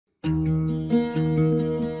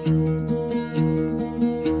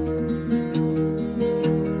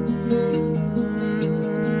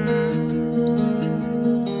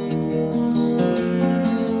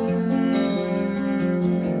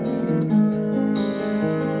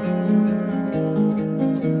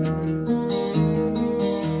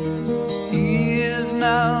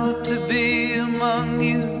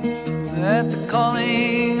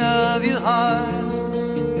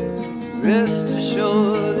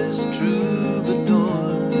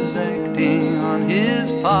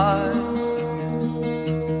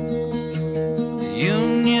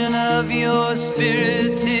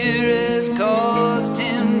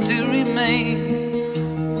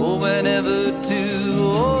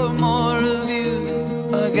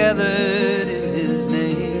gathered in his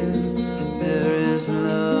name, there is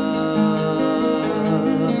love.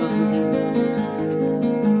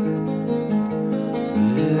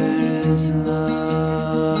 There is love.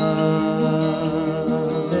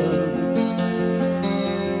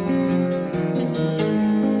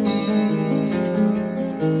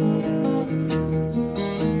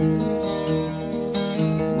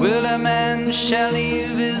 Will a man shall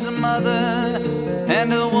leave his mother,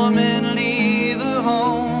 and a woman leave her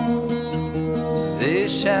home? They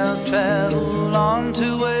shall travel on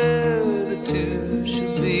to where the two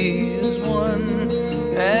shall be as one.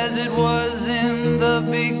 As it was in the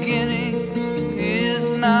beginning, is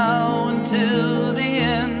now until the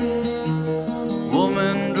end.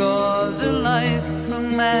 Woman draws her life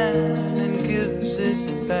from man and gives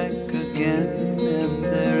it back again, and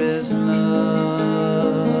there is love.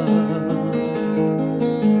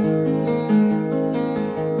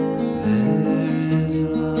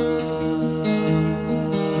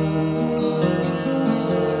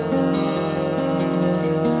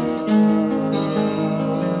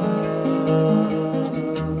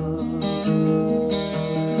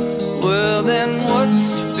 Well, then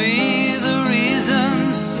what's to be the reason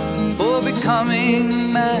for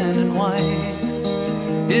becoming man and wife?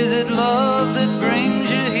 Is it love that brings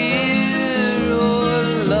you here, or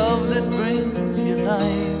love that brings you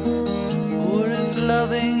life? Or if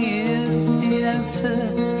loving is the answer,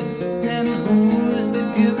 then who's the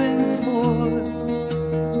giving for?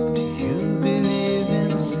 Do you believe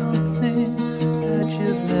in something that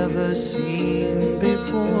you've never seen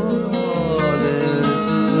before? Oh, there's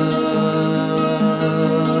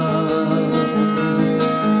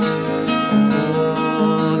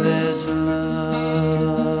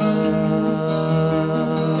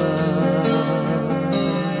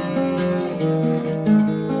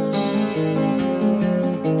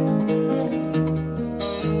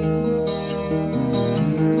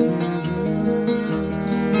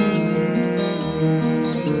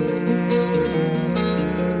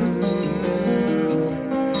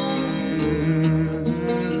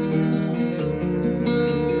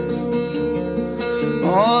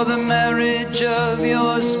oh, the marriage of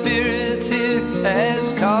your spirits here has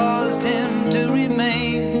caused him to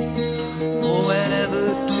remain. Oh,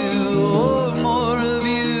 whenever two or more of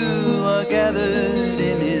you are gathered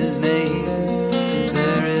in his name,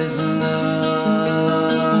 there is love.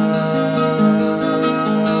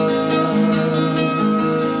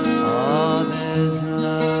 Oh, there's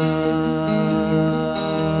love.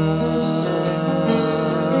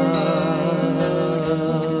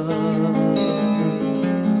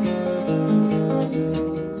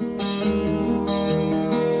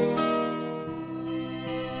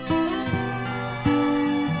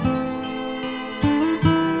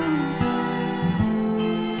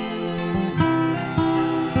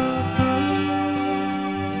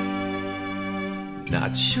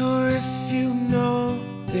 Not sure if you know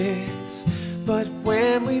this, but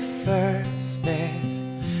when we first met,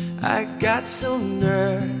 I got so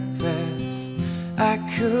nervous I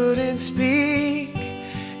couldn't speak.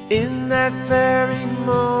 In that very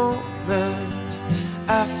moment,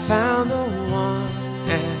 I found the one,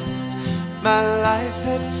 and my life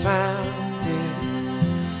had found its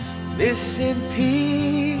missing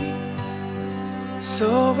piece.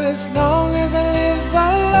 So as long as I live,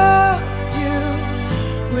 I love you.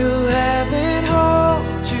 Will heaven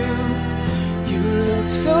hold you? You look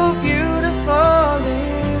so beautiful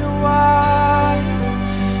in white.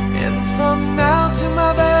 And from now to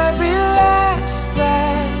my very last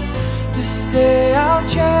breath, this day I'll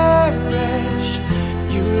cherish.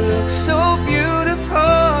 You look so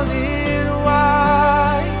beautiful in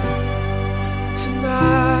white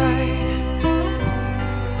tonight.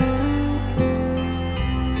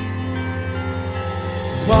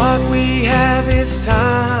 What we have is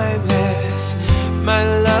timeless, my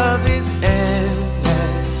love is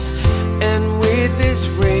endless. And with this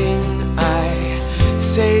ring I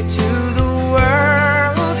say to the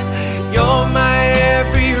world, you're my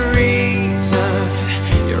every reason.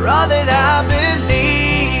 You're all that I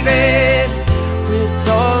believe in. With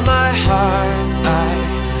all my heart I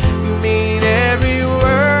mean every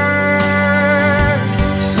word.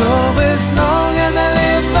 So as long as I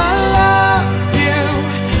live, I love you.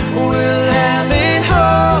 Will heaven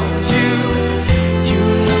hold you? You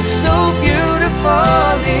look so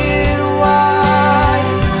beautiful in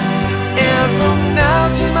white. And from now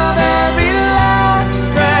to my very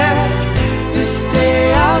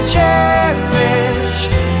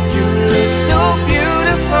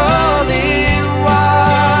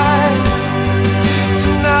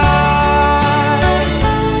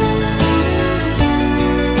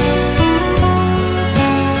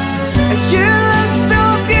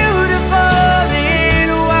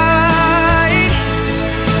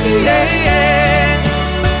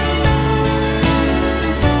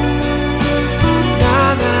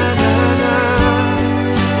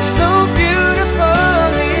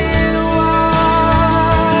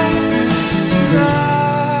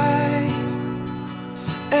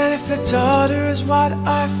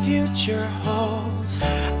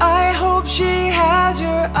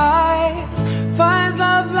your eyes finds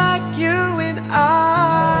love like you and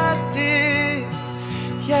I did.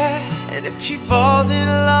 Yeah, and if she falls in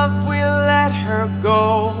love, we'll let her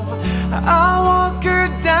go. I'll walk her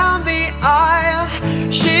down the aisle.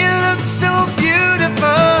 She looks so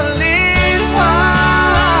beautiful in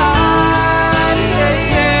white, yeah,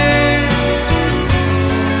 yeah.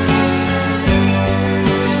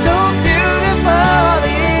 So beautiful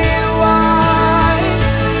in white.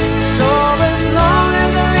 So as long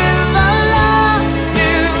as I live, I love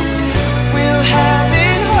you. We'll have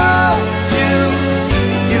it, hold you.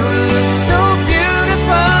 You look so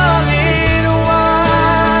beautiful in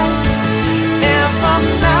white. And from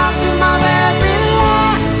now to my very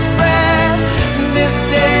last breath, this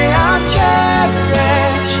day I'll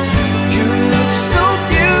cherish. You look so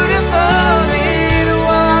beautiful in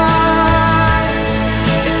white.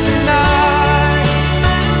 It's tonight.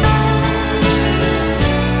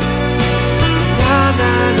 Na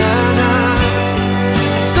na na na.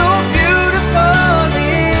 So beautiful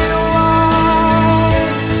in white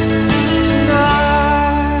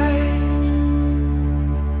tonight.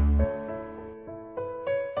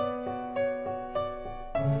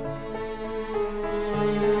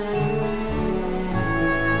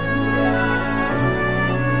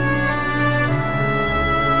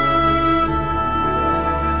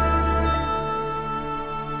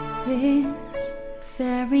 This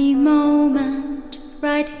very moment,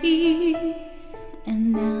 right here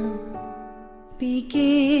and now,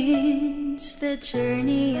 begins the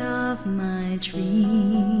journey of my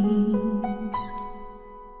dreams.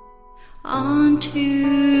 On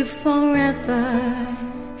to forever,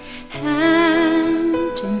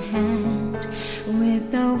 hand in hand,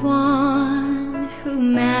 with the one who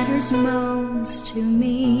matters most to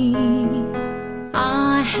me.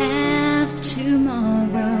 I have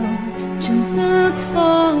tomorrow to look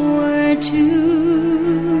forward to,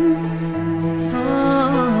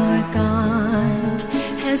 for God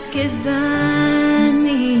has given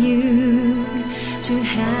me you to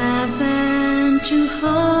have and to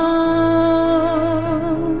hold,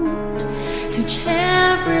 to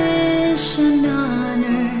cherish and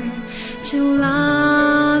honor, to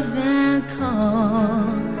love and call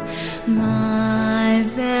my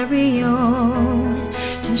very own,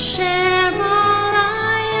 to share all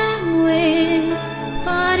I am with,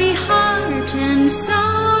 body, heart, and soul.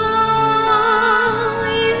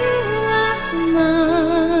 You are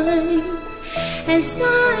mine, as I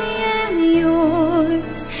am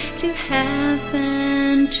yours, to have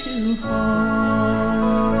and to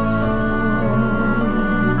hold.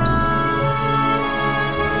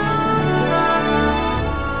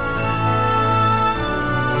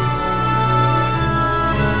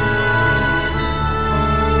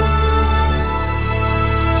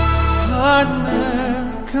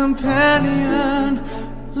 Partner, companion,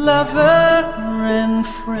 lover and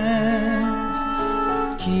friend,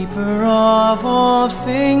 keeper of all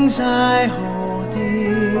things I hold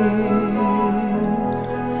dear.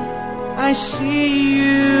 I see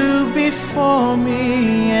you before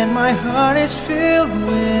me, and my heart is filled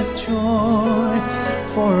with joy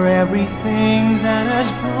for everything that has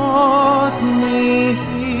brought me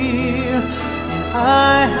here. And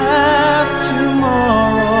I have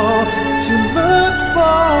tomorrow to look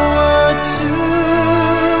forward to,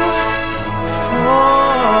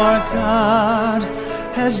 for God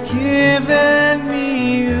has given me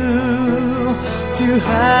you to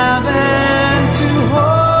have and to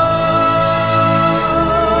hold,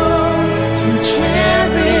 to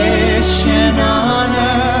cherish and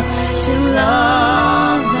honor, to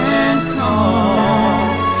love and call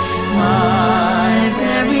my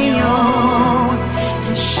very own,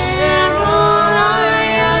 to share all I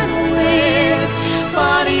am with,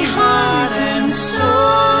 body, heart, and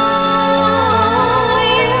soul.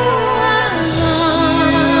 You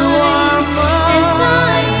are mine, as I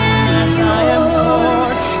am yours,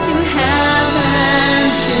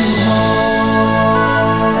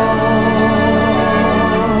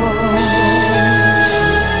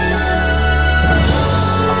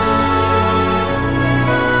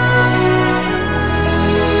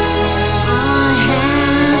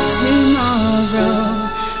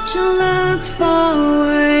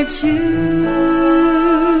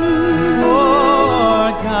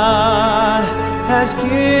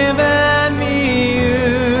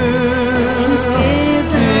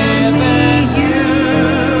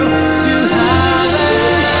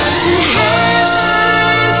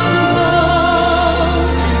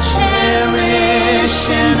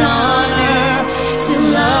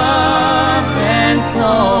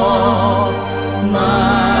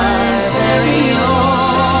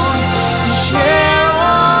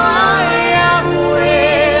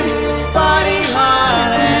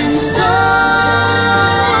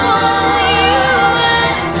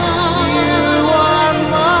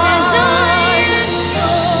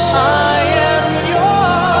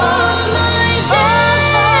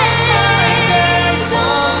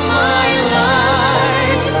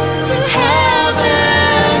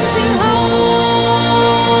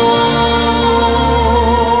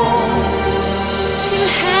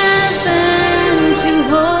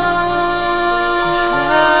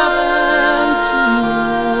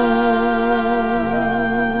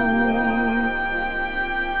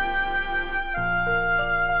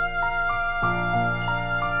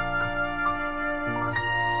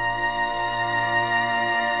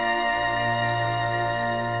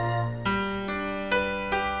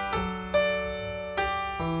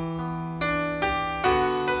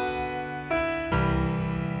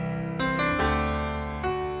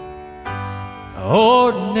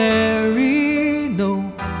 ordinary,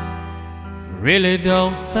 no, really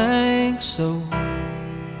don't think so.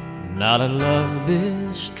 Not a love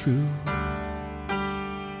this true.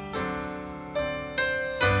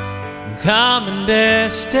 Common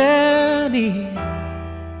destiny,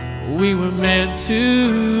 we were meant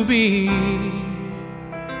to be,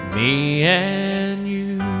 me and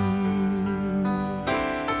you.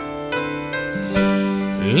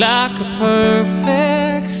 Like a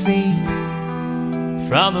perfect scene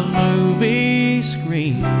from a movie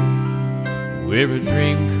screen, we're a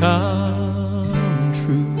dream come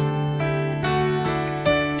true.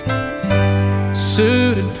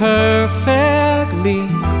 Suited perfectly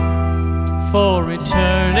for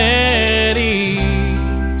eternity,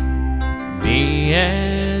 me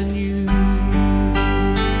and you.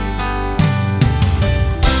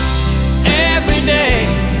 Every day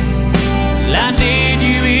I need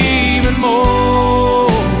you even more,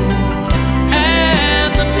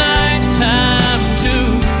 and the nighttime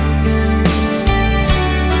too.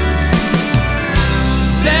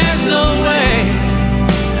 There's no way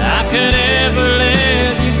I could ever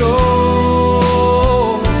let you go,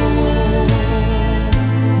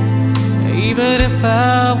 even if I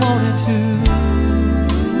wanted to.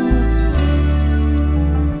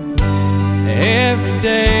 Every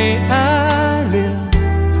day I live,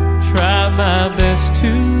 try my best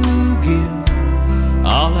to give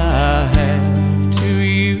all I have to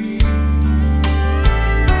you.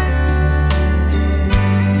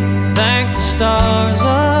 Thank the stars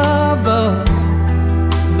above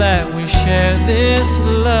that we share this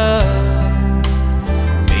love,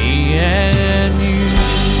 me and you.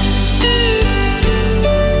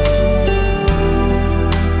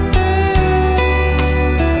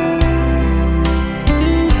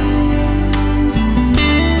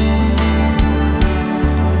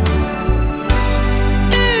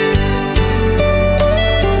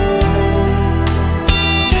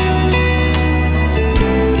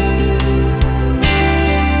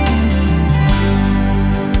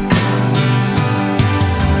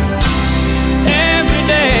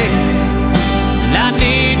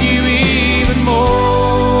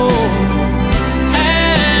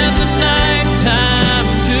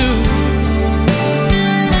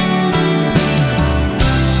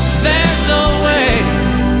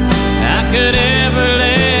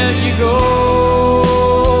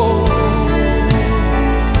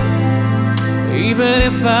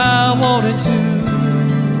 If I wanted to.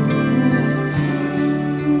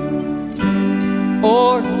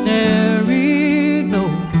 Ordinary, no,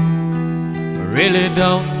 really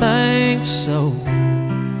don't think so.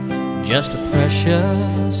 Just a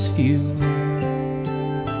precious few.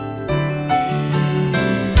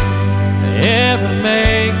 Ever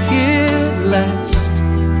make it last,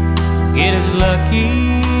 get as lucky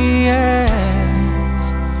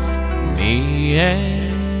as me and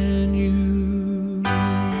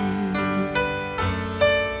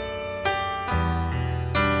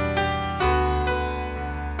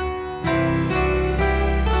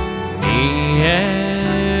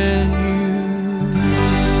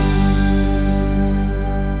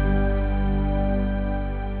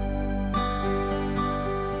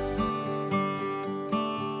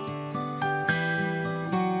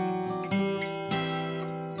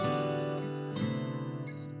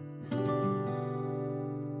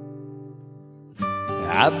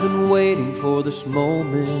I've been waiting for this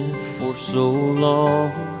moment for so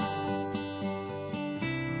long.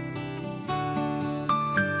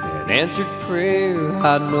 An answered prayer,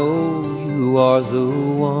 I know you are the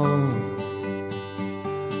one.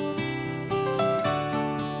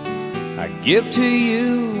 I give to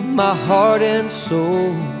you my heart and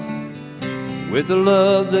soul, with a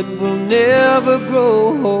love that will never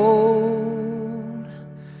grow old.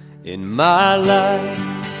 In my life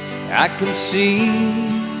I can see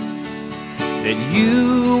that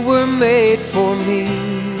you were made for me.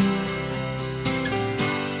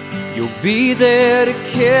 You'll be there to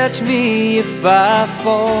catch me if I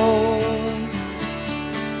fall.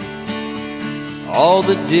 All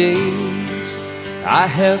the days I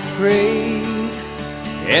have prayed,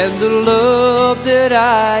 and the love that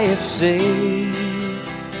I have saved,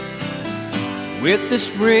 with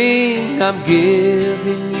this ring I'm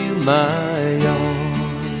giving you my all.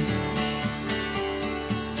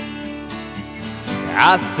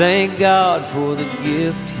 I thank God for the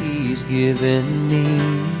gift He's given me,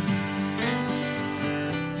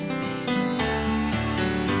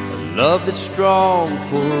 a love that's strong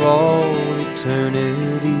for all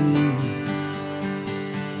eternity.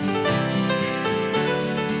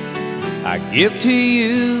 I give to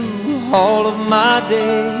you all of my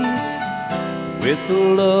days, with the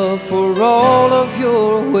love for all of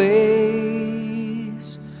your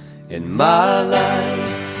ways. In my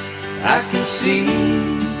life I can see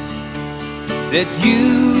that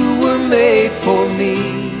you were made for me.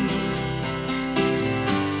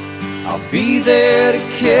 I'll be there to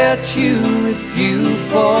catch you if you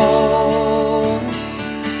fall.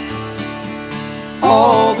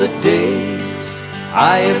 All the days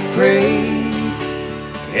I have prayed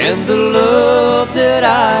and the love that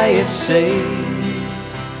I have saved,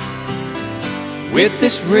 with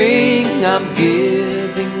this ring I'm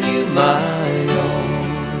giving you my all.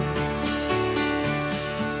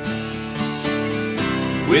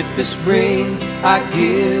 With this ring I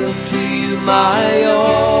give to you my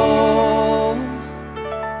all.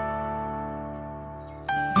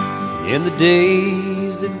 In the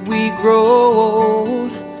days that we grow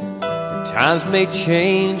old, the times may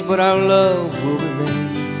change, but our love will remain.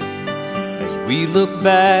 As we look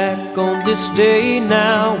back on this day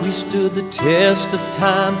now, we stood the test of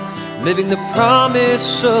time, living the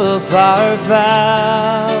promise of our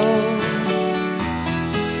vow.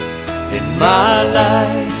 In my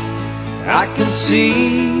life I can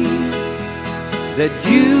see that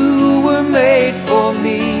you were made for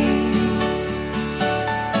me.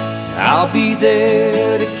 I'll be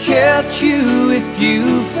there to catch you if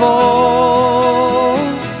you fall.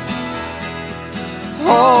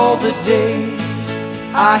 All the days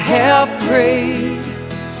I have prayed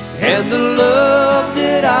and the love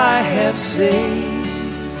that I have saved,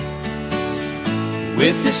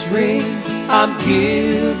 with this ring I'm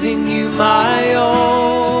giving you my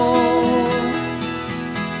all.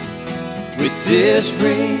 With this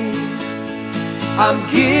ring I'm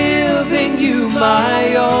giving you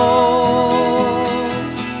my all.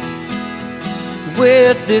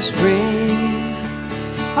 With this ring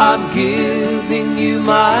I'm giving you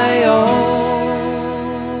my all.